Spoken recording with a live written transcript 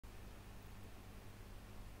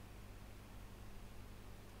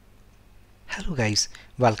Hello guys,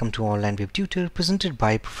 welcome to Online Web Tutor presented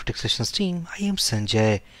by Prophetic Sessions team. I am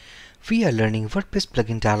Sanjay. We are learning WordPress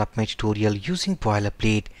plugin development tutorial using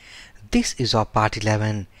Boilerplate. This is our part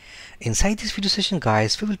 11. Inside this video session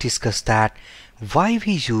guys, we will discuss that why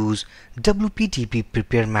we use WPDB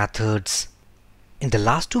Prepare methods. In the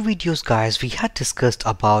last two videos guys, we had discussed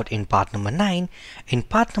about in part number 9, in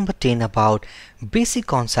part number 10 about basic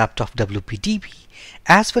concept of WPDB,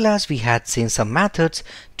 as well as we had seen some methods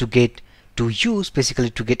to get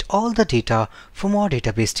all the data from our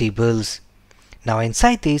database tables. Now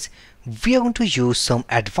inside this, we are going to use some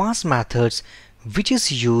advanced methods which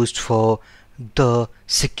is used for the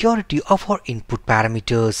security of our input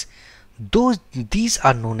parameters. These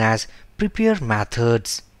are known as prepare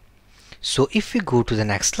methods. So if we go to the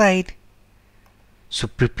next slide, so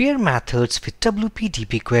prepare methods with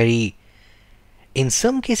WPDB query. In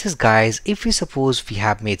some cases guys, if we suppose we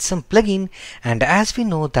have made some plugin, and as we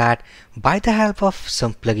know that by the help of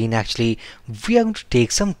some plugin actually we are going to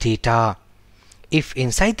take some data. If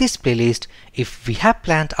inside this playlist, if we have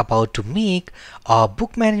planned about to make a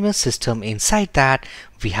book management system, inside that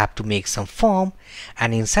we have to make some form,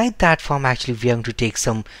 and inside that form actually we are going to take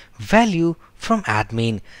some value from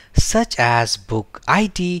admin such as book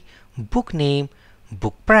ID, book name,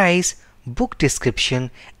 book price, book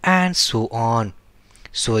description, and so on.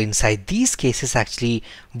 So inside these cases actually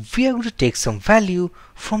we are going to take some value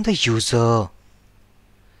from the user.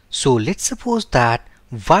 So let's suppose that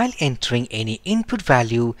while entering any input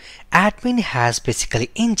value, admin has basically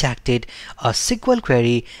injected a SQL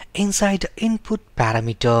query inside the input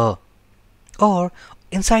parameter or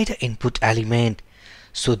inside the input element.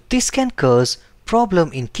 So this can cause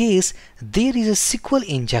problem in case there is a SQL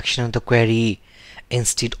injection on the query.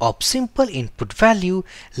 Instead of simple input value,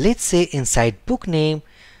 let's say inside book name,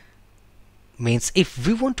 means if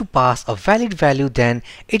we want to pass a valid value, then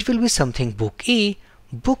it will be something book A,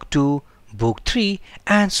 book 2, book 3,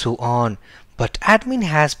 and so on. But admin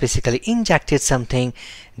has basically injected something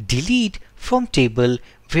delete from table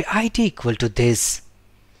where ID equal to this.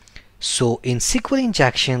 So in SQL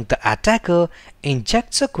injection, the attacker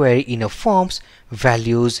injects a query in a form's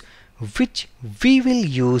values which we will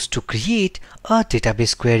use to create a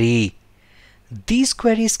database query. These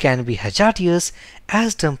queries can be hazardous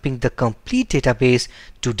as dumping the complete database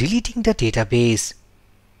to deleting the database.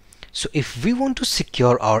 So if we want to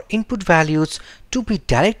secure our input values to be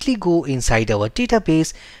directly go inside our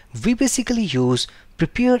database, we basically use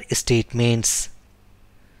prepare statements.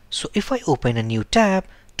 So if I open a new tab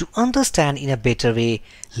to understand in a better way,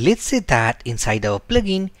 let's say that inside our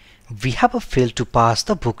plugin we have a field to pass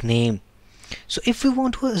the book name. So if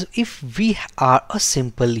we are a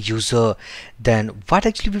simple user, then what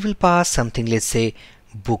actually we will pass something, let's say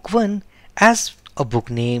book 1 as a book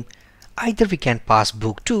name. Either we can pass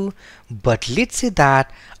book 2, but let's say that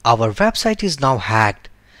our website is now hacked.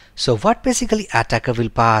 So what basically attacker will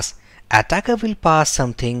pass? Attacker will pass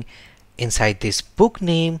something inside this book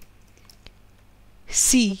name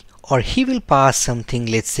C, or he will pass something,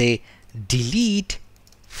 let's say delete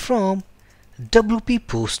from WP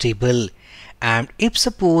post table. And if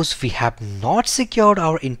suppose we have not secured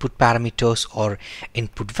our input parameters or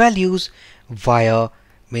input values via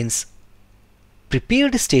means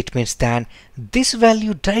prepared statements, then this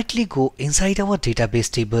value directly go inside our database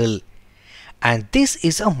table, and this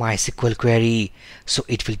is a MySQL query. So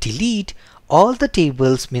it will delete all the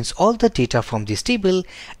tables, means all the data from this table,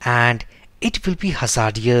 and it will be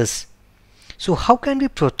hazardous. So how can we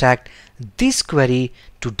protect this query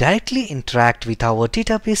to directly interact with our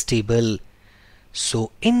database table?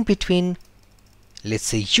 So in between, let's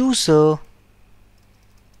say user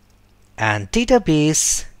and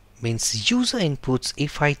database, means user inputs,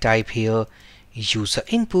 if I type here user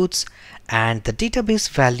inputs and the database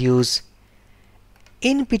values,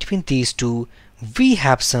 in between these two we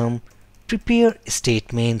have some prepare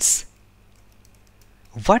statements.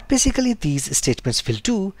 What basically these statements will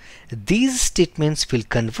do, these statements will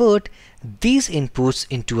convert these inputs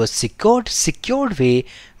into a secured way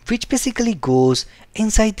which basically goes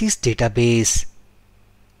inside this database.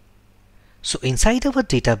 So inside our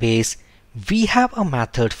database we have a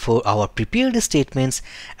method for our prepared statements,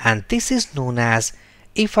 and this is known as,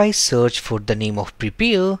 if I search for the name of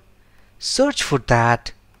prepare, search for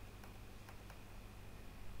that,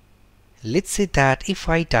 let's say that if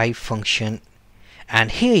I type function, and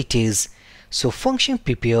here it is. So function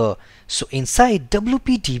prepare. So inside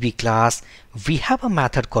WPDB class we have a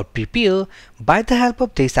method called prepare. By the help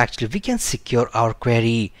of this actually we can secure our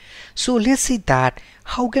query. So let's see that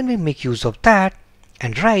how can we make use of that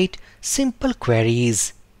and write simple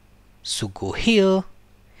queries. So go here,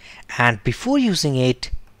 and before using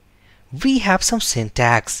it we have some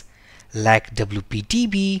syntax like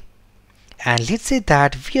WPDB, and let's say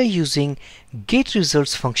that we are using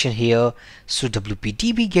getResults function here. So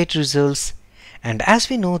WPDB getResults, and as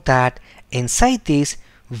we know that inside this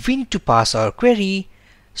we need to pass our query.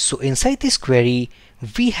 So inside this query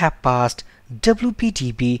we have passed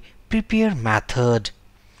WPDB Prepare method.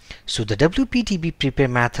 So the WPDB Prepare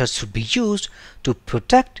method should be used to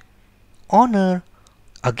protect oner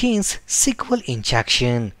against SQL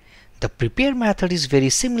injection. The prepare method is very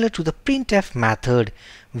similar to the printf method,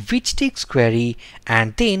 which takes query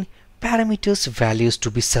and then parameters values to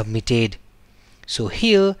be submitted. So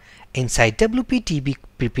here inside WPDB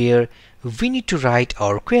Prepare we need to write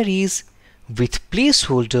our queries with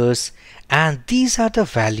placeholders, and these are the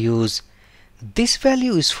values. This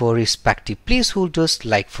value is for respective placeholders,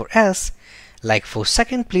 like for s, like for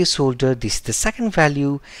second placeholder this is the second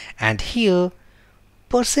value, and here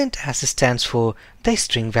 %s stands for the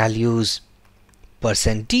string values.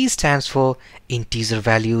 %d stands for integer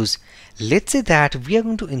values. Let's say that we are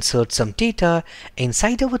going to insert some data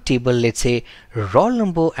inside our table, let's say roll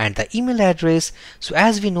number and the email address. So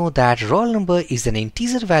as we know that roll number is an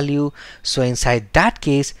integer value, so inside that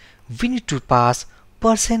case we need to pass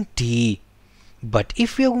 %d. But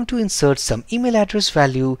if we are going to insert some email address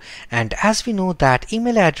value, and as we know that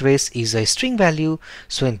email address is a string value,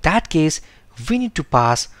 so in that case we need to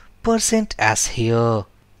pass %s here.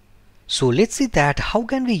 So let's see that how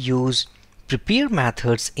can we use prepare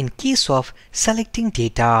methods in case of selecting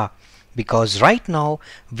data, because right now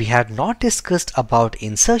we have not discussed about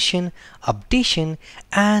insertion, updation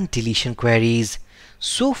and deletion queries.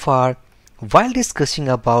 So far, while discussing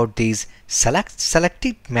about these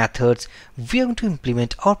selected methods, we are going to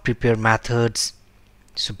implement our prepare methods.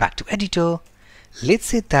 So back to editor, let's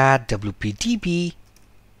say that WPDB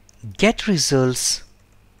getResults,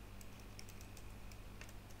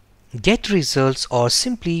 or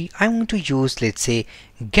simply I'm going to use, let's say,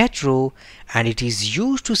 getRow, and it is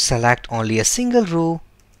used to select only a single row.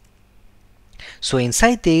 So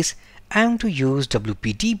inside this I'm going to use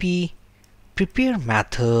WPDB Prepare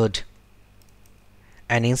method,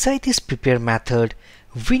 and inside this prepare method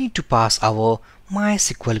we need to pass our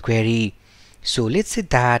MySQL query. So let's say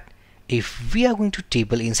that if we are going to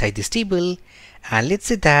table inside this table, and let's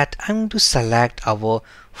say that I'm going to select our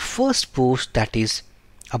first post, that is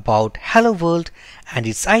about hello world, and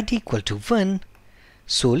its ID equal to 1.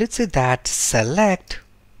 So let's say that select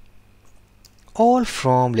all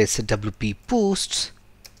from, let's say, WP posts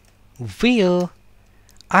where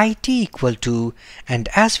ID equal to, and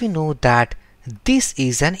as we know that this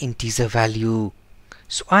is an integer value,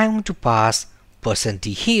 so I'm going to pass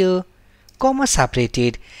 %d here, comma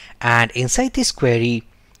separated, and inside this query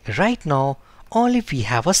right now only we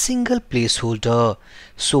have a single placeholder,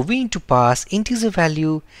 so we need to pass integer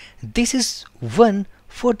value. This is 1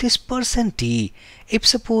 for this %d. If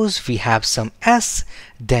suppose we have some s,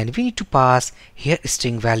 then we need to pass here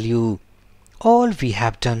string value. All we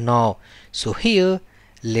have done now. So here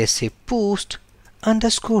let's say post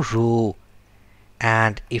underscore row,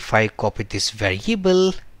 and if I copy this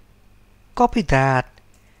variable, copy that,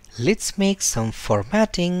 let's make some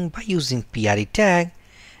formatting by using pre tag,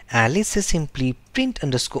 and let's say simply print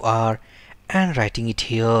underscore r and writing it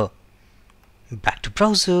here. Back to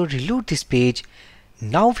browser, reload this page.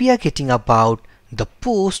 Now we are getting about the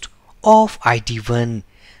post of ID1.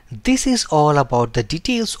 This is all about the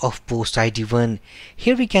details of post ID1.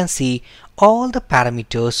 Here we can see all the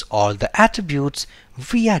parameters, all the attributes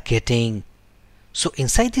we are getting. So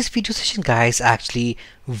inside this video session, guys, actually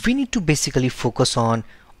we need to basically focus on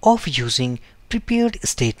using prepared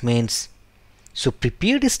statements. So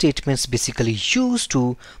prepared statements basically used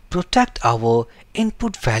to protect our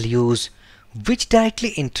input values, which directly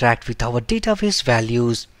interact with our database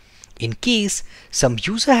values. In case some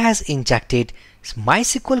user has injected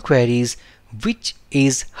MySQL queries which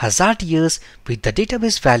is hazardous with the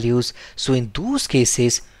database values, so in those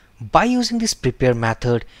cases by using this prepare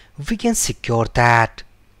method we can secure that.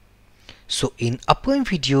 So in upcoming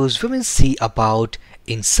videos we will see about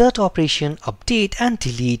insert operation, update and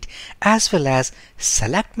delete, as well as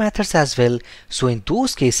select methods as well. So in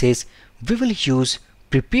those cases we will use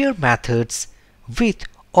prepare methods with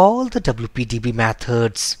all the WPDB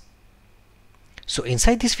methods. So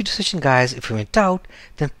inside this video session, guys, if you went out,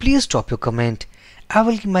 then please drop your comment. I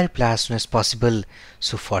will give my reply as soon as possible.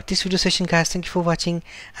 So for this video session, guys, thank you for watching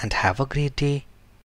and have a great day.